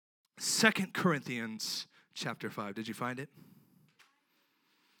2 Corinthians chapter 5. Did you find it?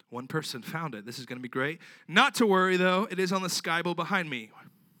 One person found it. This is going to be great. Not to worry, though. It is on the Skyble behind me.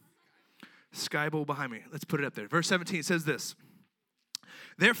 Skyble behind me. Let's put it up there. Verse 17 says this.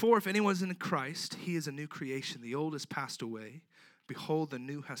 Therefore, if anyone is in Christ, he is a new creation. The old has passed away. Behold, the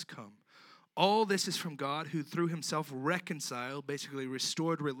new has come. All this is from God, who through himself reconciled, basically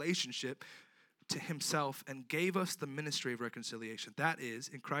restored relationship to himself and gave us the ministry of reconciliation. That is,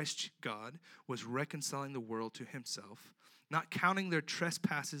 in Christ, God was reconciling the world to himself, not counting their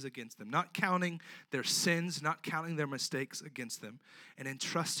trespasses against them, not counting their sins, not counting their mistakes against them, and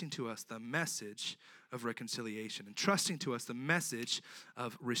entrusting to us the message of reconciliation, entrusting to us the message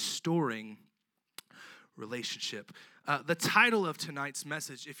of restoring relationship. The title of tonight's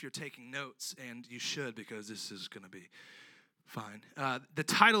message, if you're taking notes, and you should because this is going to be fine. The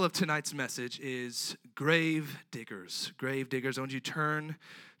title of tonight's message is Grave Diggers. Grave Diggers. I want you to turn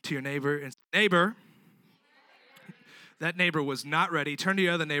to your neighbor and say, neighbor. That neighbor was not ready. Turn to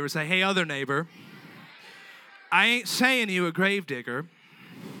your other neighbor and say, hey, other neighbor. I ain't saying you a grave digger,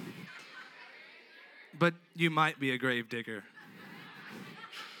 but you might be a grave digger.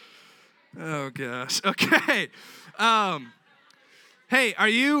 Oh, gosh. Okay. Hey, are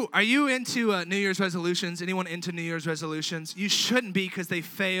you into New Year's resolutions? Anyone into New Year's resolutions? You shouldn't be because they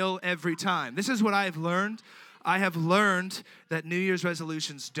fail every time. This is what I've learned. I have learned that New Year's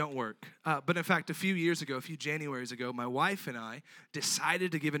resolutions don't work. But in fact, a few Januaries ago, my wife and I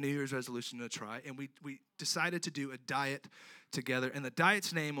decided to give a New Year's resolution a try, and we decided to do a diet together. And the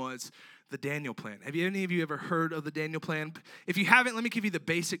diet's name was the Daniel Plan. Have any of you ever heard of the Daniel Plan? If you haven't, let me give you the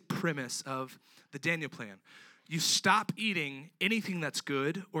basic premise of the Daniel Plan. You stop eating anything that's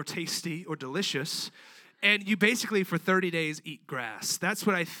good or tasty or delicious, and you basically, for 30 days, eat grass. That's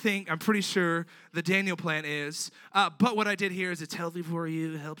what I'm pretty sure the Daniel Plan is. But what I did here is it's healthy for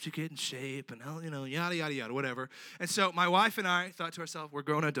you, helps you get in shape, and yada, yada, yada, whatever. And so my wife and I thought to ourselves, we're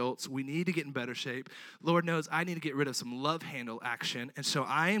grown adults. We need to get in better shape. Lord knows I need to get rid of some love handle action. And so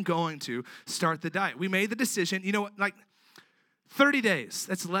I am going to start the diet. We made the decision, 30 days.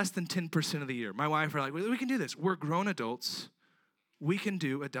 That's less than 10% of the year. My wife are like, we can do this. We're grown adults. We can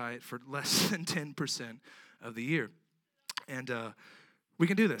do a diet for less than 10% of the year. And we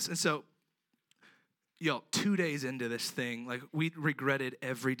can do this. And so, 2 days into this thing, we regretted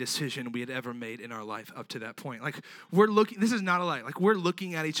every decision we had ever made in our life up to that point. This is not a lie. We're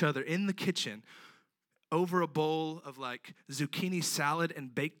looking at each other in the kitchen over a bowl of zucchini salad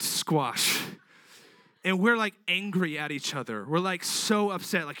and baked squash. And we're angry at each other. We're so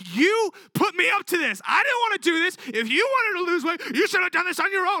upset. You put me up to this. I didn't want to do this. If you wanted to lose weight, you should have done this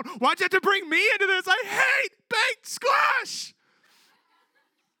on your own. Why'd you have to bring me into this? I hate baked squash.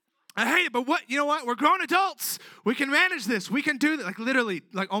 I hate it, but you know what? We're grown adults. We can manage this. We can do this. Literally,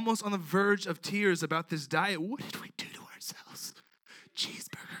 almost on the verge of tears about this diet. What did we do to ourselves?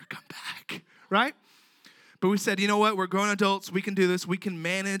 Cheeseburger, come back, right? But we said, you know what? We're grown adults. We can do this. We can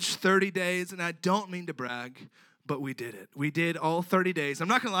manage 30 days. And I don't mean to brag, but we did it. We did all 30 days. I'm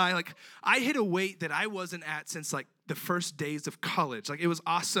not going to lie. I hit a weight that I wasn't at since, the first days of college. It was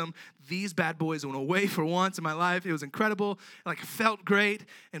awesome. These bad boys went away for once in my life. It was incredible. Felt great.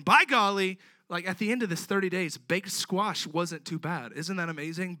 And by golly, at the end of this 30 days, baked squash wasn't too bad. Isn't that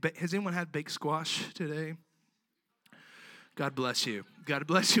amazing? Has anyone had baked squash today? God bless you. God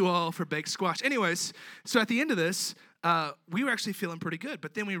bless you all for baked squash. Anyways, so at the end of this, we were actually feeling pretty good.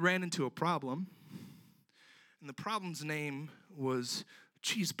 But then we ran into a problem. And the problem's name was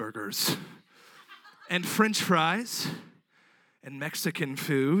cheeseburgers and French fries and Mexican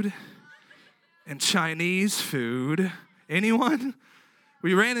food and Chinese food. Anyone?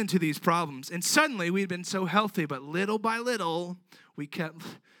 We ran into these problems. And suddenly, we'd been so healthy, but little by little, we kept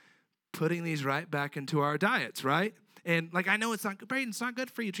putting these right back into our diets, right? And I know it's not good, Braden, it's not good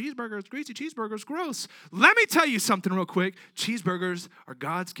for you. Cheeseburgers, greasy cheeseburgers, gross. Let me tell you something real quick. Cheeseburgers are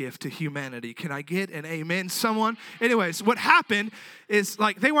God's gift to humanity. Can I get an amen, someone? Anyways, what happened is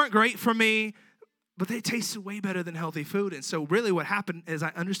they weren't great for me, but they tasted way better than healthy food. And so really what happened is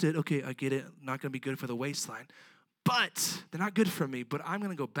I understood, okay, I get it, not going to be good for the waistline, but they're not good for me, but I'm going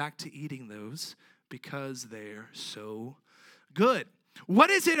to go back to eating those because they're so good. What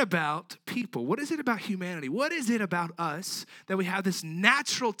is it about people? What is it about humanity? What is it about us that we have this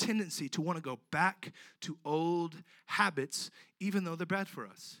natural tendency to want to go back to old habits even though they're bad for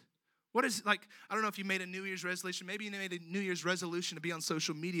us? What is, I don't know if you made a New Year's resolution. Maybe you made a New Year's resolution to be on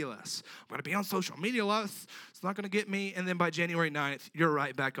social media less. I'm going to be on social media less. It's not going to get me. And then by January 9th, you're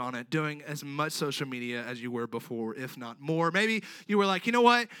right back on it, doing as much social media as you were before, if not more. Maybe you were you know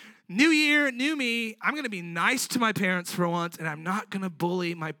what? New year, new me. I'm going to be nice to my parents for once, and I'm not going to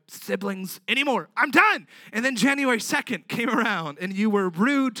bully my siblings anymore. I'm done. And then January 2nd came around, and you were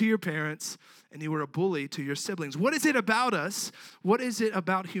rude to your parents, and you were a bully to your siblings. What is it about us? What is it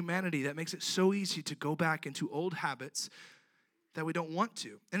about humanity that makes it so easy to go back into old habits that we don't want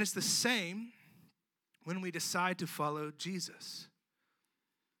to? And it's the same when we decide to follow Jesus.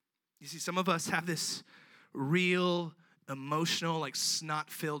 You see, some of us have this real emotional, like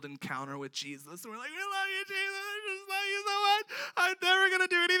snot-filled encounter with Jesus. And we're like, we love you, Jesus. I just love you so much. I'm never going to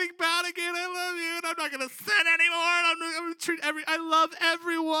do anything bad again. I love you, and I'm not going to sin anymore. And I'm going to treat I love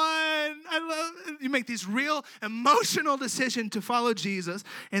everyone. You make these real emotional decisions to follow Jesus,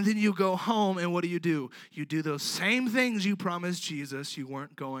 and then you go home, and what do? You do those same things you promised Jesus you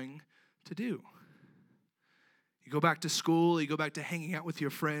weren't going to do. You go back to school. You go back to hanging out with your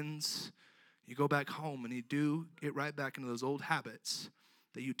friends. You go back home and you do get right back into those old habits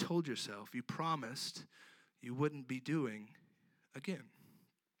that you told yourself, you promised you wouldn't be doing again.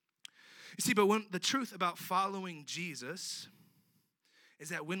 You see, but when the truth about following Jesus is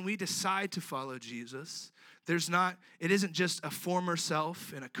that when we decide to follow Jesus, it isn't just a former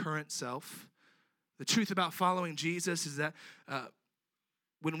self and a current self. The truth about following Jesus is that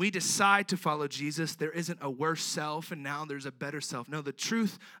when we decide to follow Jesus, there isn't a worse self and now there's a better self. No, the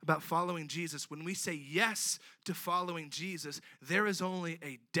truth about following Jesus, when we say yes to following Jesus, there is only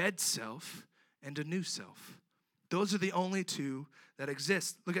a dead self and a new self. Those are the only two that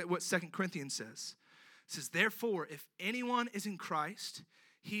exist. Look at what 2 Corinthians says. It says, therefore, if anyone is in Christ,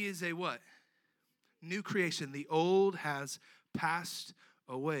 he is a what? New creation. The old has passed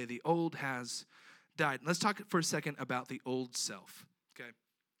away. The old has died. Let's talk for a second about the old self, okay?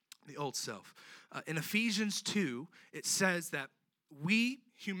 The old self. In Ephesians 2, it says that we,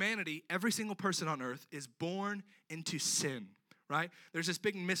 humanity, every single person on earth is born into sin, right? There's this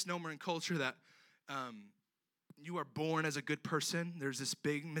big misnomer in culture that you are born as a good person. There's this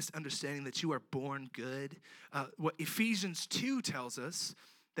big misunderstanding that you are born good. What Ephesians 2 tells us,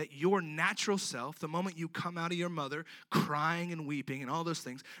 that your natural self, the moment you come out of your mother crying and weeping and all those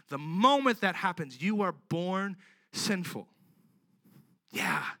things, the moment that happens, you are born sinful.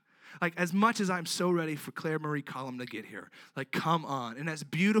 Yeah. Like, as much as I'm so ready for Claire Marie Collum to get here, like, come on. And as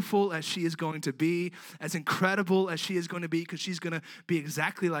beautiful as she is going to be, as incredible as she is going to be, because she's going to be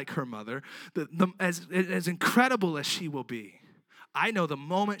exactly like her mother, as incredible as she will be, I know the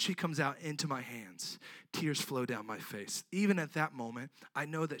moment she comes out into my hands, tears flow down my face. Even at that moment, I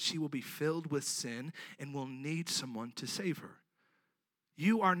know that she will be filled with sin and will need someone to save her.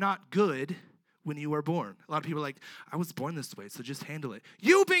 You are not good when you were born. A lot of people are like, I was born this way, so just handle it.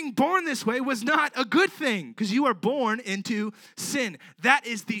 You being born this way was not a good thing because you are born into sin. That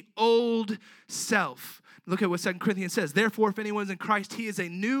is the old self. Look at what 2 Corinthians says. Therefore, if anyone's in Christ, he is a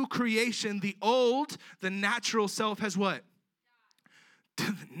new creation. The old, the natural self has what?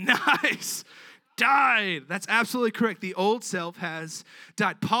 Nice. Died. That's absolutely correct. The old self has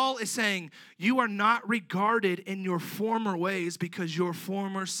died. Paul is saying you are not regarded in your former ways because your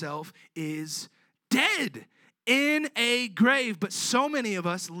former self is dead in a grave. But so many of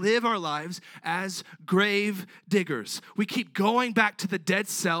us live our lives as grave diggers. We keep going back to the dead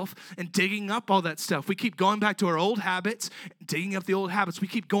self and digging up all that stuff. We keep going back to our old habits, digging up the old habits. We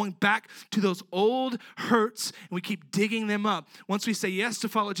keep going back to those old hurts, and we keep digging them up. Once we say yes to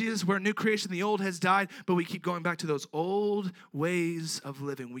follow Jesus, we're a new creation. The old has died, but we keep going back to those old ways of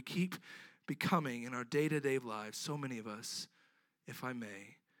living. We keep becoming, in our day-to-day lives, so many of us, if I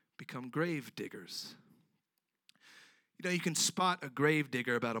may, become grave diggers. You know, you can spot a grave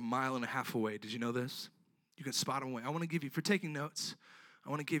digger about 1.5 miles away. Did you know this? You can spot them away. I want to give you, for taking notes, I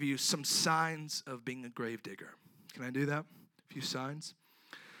want to give you some signs of being a grave digger. Can I do that? A few signs.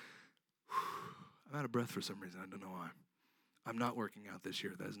 I'm out of breath for some reason. I don't know why. I'm not working out this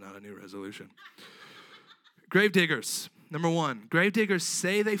year. That is not a new resolution. Grave diggers. Number 1, grave diggers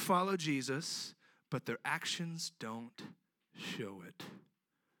say they follow Jesus, but their actions don't show it.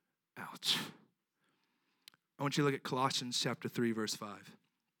 Ouch. I want you to look at Colossians chapter 3, verse 5.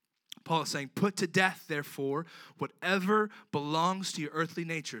 Paul is saying, put to death, therefore, whatever belongs to your earthly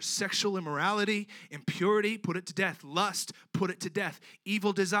nature. Sexual immorality, impurity, put it to death. Lust, put it to death.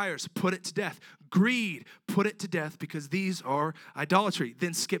 Evil desires, put it to death. Greed, put it to death, because these are idolatry.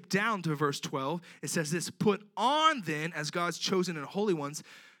 Then skip down to verse 12. It says this, put on then, as God's chosen and holy ones,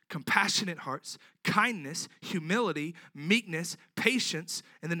 compassionate hearts, kindness, humility, meekness, patience,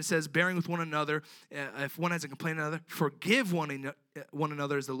 and then it says, bearing with one another. If one has a complaint another, forgive one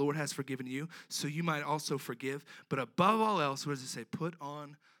another as the Lord has forgiven you, so you might also forgive. But above all else, what does it say? Put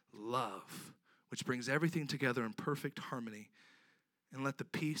on love, which brings everything together in perfect harmony. and let the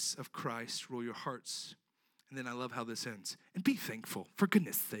peace of Christ rule your hearts. And then I love how this ends. And be thankful. For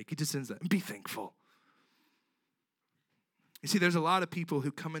goodness sake, he just ends that. And be thankful. You see, there's a lot of people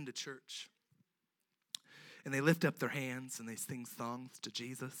who come into church and they lift up their hands and they sing songs to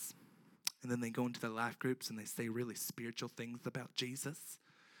Jesus. And then they go into their life groups and they say really spiritual things about Jesus.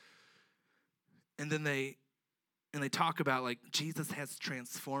 And then they talk about like, Jesus has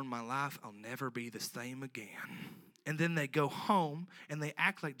transformed my life. I'll never be the same again. And then they go home and they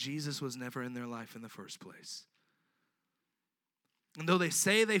act like Jesus was never in their life in the first place. And though they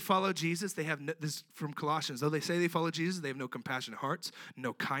say they follow Jesus, they have this from Colossians. Though they say they follow Jesus, they have no compassionate hearts,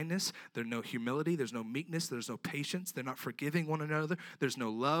 no kindness, there's no humility, there's no meekness, there's no patience, they're not forgiving one another, there's no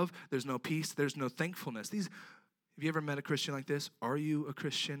love, there's no peace, there's no thankfulness. Have you ever met a Christian like this? Are you a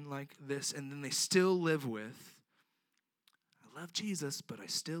Christian like this? And then they still live with, I love Jesus, but I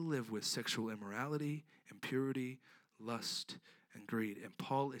still live with sexual immorality, impurity, lust, and greed. And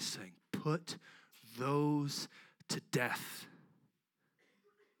Paul is saying, put those to death.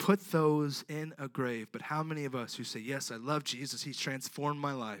 Put those in a grave. But how many of us who say, yes, I love Jesus, he's transformed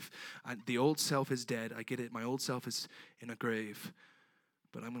my life. The old self is dead. I get it. My old self is in a grave.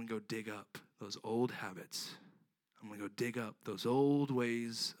 But I'm going to go dig up those old habits. I'm going to go dig up those old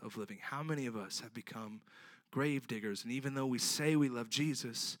ways of living. How many of us have become grave diggers? And even though we say we love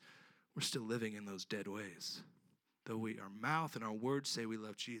Jesus, we're still living in those dead ways. Though our mouth and our words say we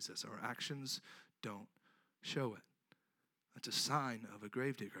love Jesus, our actions don't show it. That's a sign of a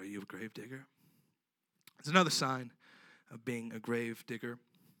grave digger. Are you a grave digger? It's another sign of being a grave digger.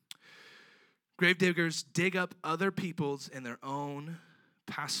 Grave diggers dig up other people's and their own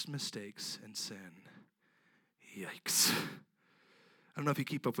past mistakes and sin. Yikes. I don't know if you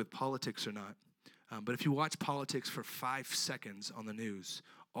keep up with politics or not, but if you watch politics for 5 seconds on the news,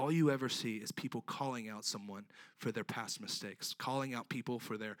 all you ever see is people calling out someone for their past mistakes, calling out people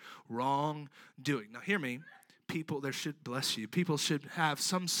for their wrongdoing. Now hear me. People should have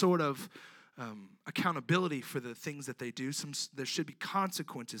some sort of accountability for the things that they do. There should be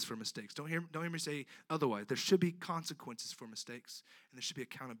consequences for mistakes. Don't hear me say otherwise. There should be consequences for mistakes, and there should be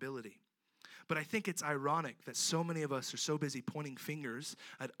accountability. But I think it's ironic that so many of us are so busy pointing fingers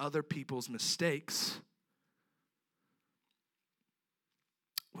at other people's mistakes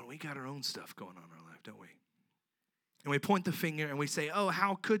when we got our own stuff going on in our life, don't we? And we point the finger and we say, oh,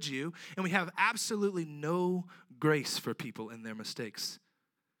 how could you? And we have absolutely no grace for people in their mistakes.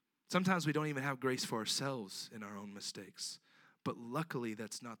 Sometimes we don't even have grace for ourselves in our own mistakes. But luckily,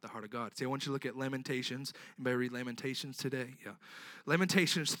 that's not the heart of God. See, I want you to look at Lamentations. Anybody read Lamentations today? Yeah.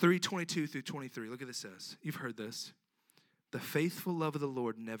 Lamentations 3:22 through 23. Look at this says. You've heard this. The faithful love of the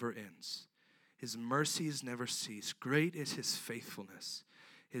Lord never ends. His mercies never cease. Great is his faithfulness.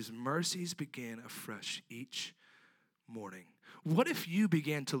 His mercies begin afresh each morning. What if you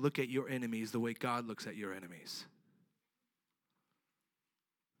began to look at your enemies the way God looks at your enemies?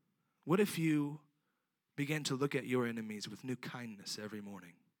 What if you began to look at your enemies with new kindness every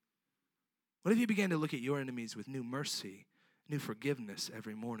morning? What if you began to look at your enemies with new mercy, new forgiveness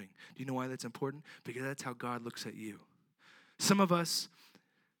every morning? Do you know why that's important? Because that's how God looks at you. Some of us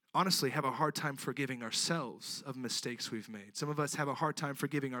honestly have a hard time forgiving ourselves of mistakes we've made. Some of us have a hard time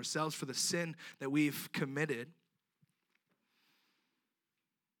forgiving ourselves for the sin that we've committed.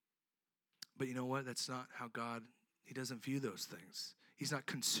 But you know what? That's not how God, he doesn't view those things. He's not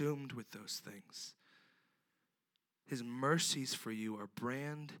consumed with those things. His mercies for you are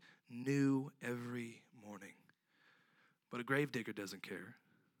brand new every morning. But a gravedigger doesn't care,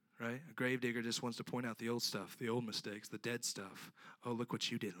 right? A gravedigger just wants to point out the old stuff, the old mistakes, the dead stuff. Oh, look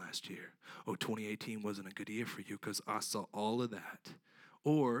what you did last year. Oh, 2018 wasn't a good year for you because I saw all of that.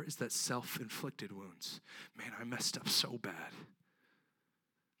 Or is that self-inflicted wounds? Man, I messed up so bad.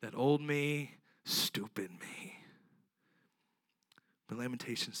 That old me, stupid me. But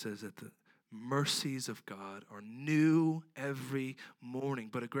Lamentation says that the mercies of God are new every morning.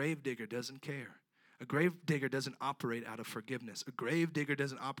 But a gravedigger doesn't care. A gravedigger doesn't operate out of forgiveness. A gravedigger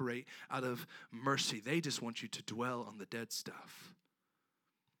doesn't operate out of mercy. They just want you to dwell on the dead stuff.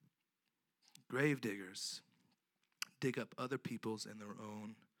 Gravediggers dig up other people's and their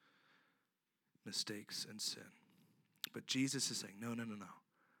own mistakes and sin. But Jesus is saying, no.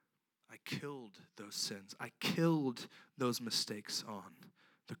 I killed those sins. I killed those mistakes on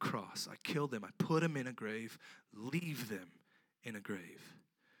the cross. I killed them. I put them in a grave. Leave them in a grave.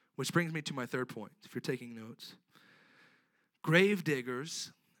 Which brings me to my third point, if you're taking notes. Grave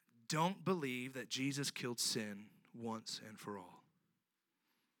diggers don't believe that Jesus killed sin once and for all.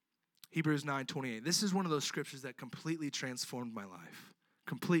 Hebrews 9:28. This is one of those scriptures that completely transformed my life.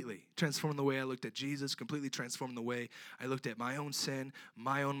 completely. Transformed the way I looked at Jesus, completely transformed the way I looked at my own sin,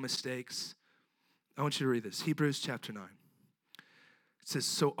 my own mistakes. I want you to read this. Hebrews chapter 9. It says,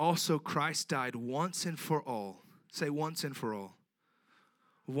 so also Christ died once and for all. Say once and for all.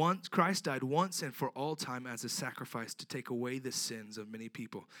 Christ died once and for all time as a sacrifice to take away the sins of many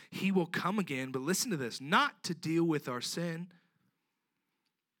people. He will come again, but listen to this, not to deal with our sin,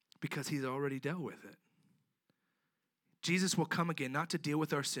 because he's already dealt with it. Jesus will come again, not to deal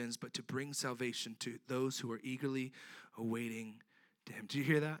with our sins, but to bring salvation to those who are eagerly awaiting him. Do you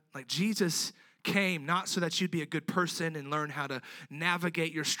hear that? Like Jesus came not so that you'd be a good person and learn how to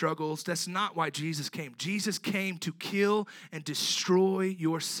navigate your struggles. That's not why Jesus came. Jesus came to kill and destroy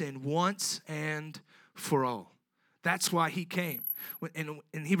your sin once and for all. That's why he came. And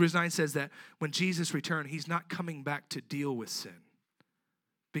Hebrews 9 says that when Jesus returned, he's not coming back to deal with sin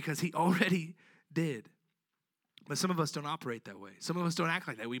because he already did. But some of us don't operate that way. Some of us don't act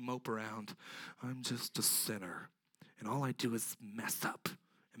like that. We mope around. I'm just a sinner, and all I do is mess up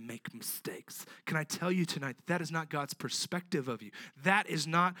and make mistakes. Can I tell you tonight that is not God's perspective of you? That is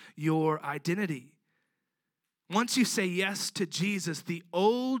not your identity. Once you say yes to Jesus, the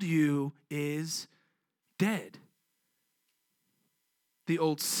old you is dead. The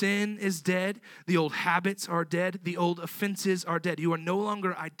old sin is dead. The old habits are dead. The old offenses are dead. You are no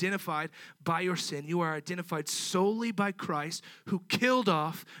longer identified by your sin. You are identified solely by Christ, who killed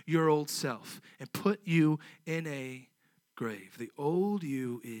off your old self and put you in a grave. The old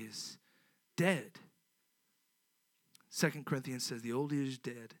you is dead. 2 Corinthians says the old you is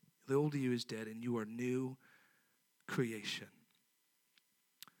dead. The old you is dead, and you are new creation.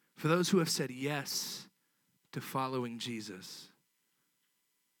 For those who have said yes to following Jesus,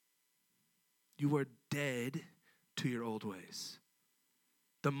 you are dead to your old ways.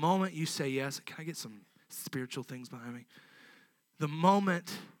 The moment you say yes, can I get some spiritual things behind me? The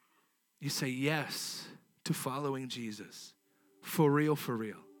moment you say yes to following Jesus, for real,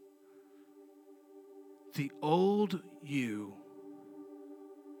 the old you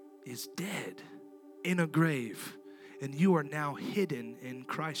is dead in a grave, and you are now hidden in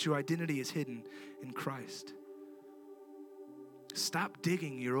Christ. Your identity is hidden in Christ. Stop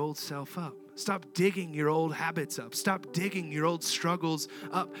digging your old self up. Stop digging your old habits up. Stop digging your old struggles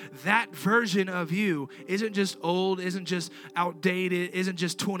up. That version of you isn't just old, isn't just outdated, isn't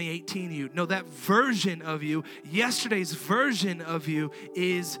just 2018 you. No, that version of you, yesterday's version of you,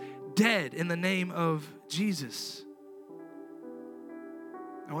 is dead in the name of Jesus.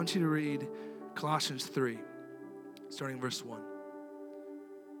 I want you to read Colossians 3, starting verse 1.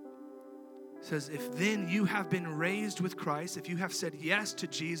 It says, if then you have been raised with Christ, if you have said yes to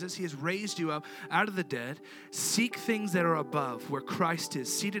Jesus, he has raised you up out of the dead, seek things that are above, where Christ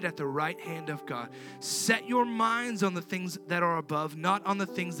is, seated at the right hand of God. Set your minds on the things that are above, not on the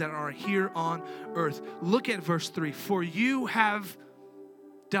things that are here on earth. Look at verse 3. For you have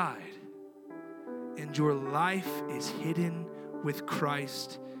died, and your life is hidden with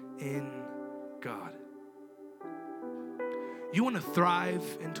Christ in God. You want to thrive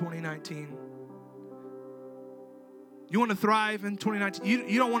in 2019? You want to thrive in 2019?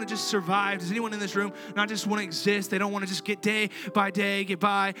 You don't want to just survive. Does anyone in this room not just want to exist? They don't want to just get day by day, get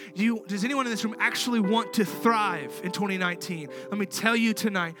by. Does anyone in this room actually want to thrive in 2019? Let me tell you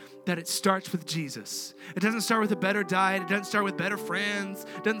tonight that it starts with Jesus. It doesn't start with a better diet. It doesn't start with better friends.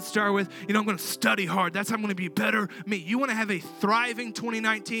 It doesn't start with, I'm going to study hard. That's how I'm going to be better me. You want to have a thriving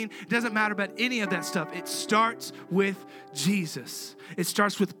 2019? It doesn't matter about any of that stuff. It starts with Jesus. It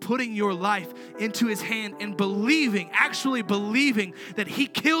starts with putting your life into his hand and actually believing that he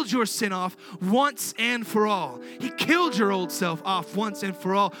killed your sin off once and for all. He killed your old self off once and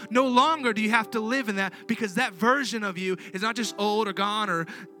for all. No longer do you have to live in that, because that version of you is not just old or gone or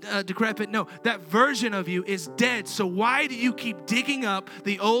decrepit. No, that version of you is dead. So why do you keep digging up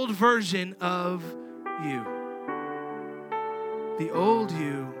the old version of you? The old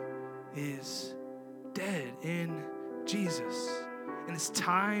you is dead in Jesus. And it's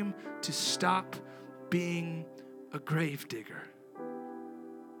time to stop being a grave digger.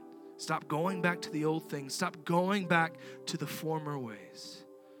 Stop going back to the old things. Stop going back to the former ways.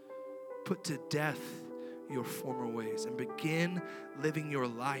 Put to death your former ways and begin living your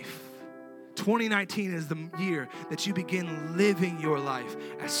life. 2019 is the year that you begin living your life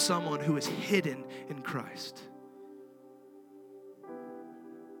as someone who is hidden in Christ.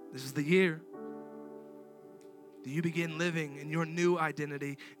 This is the year that you begin living in your new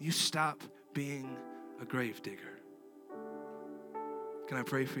identity. You stop being a grave digger. Can I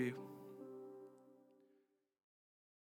pray for you?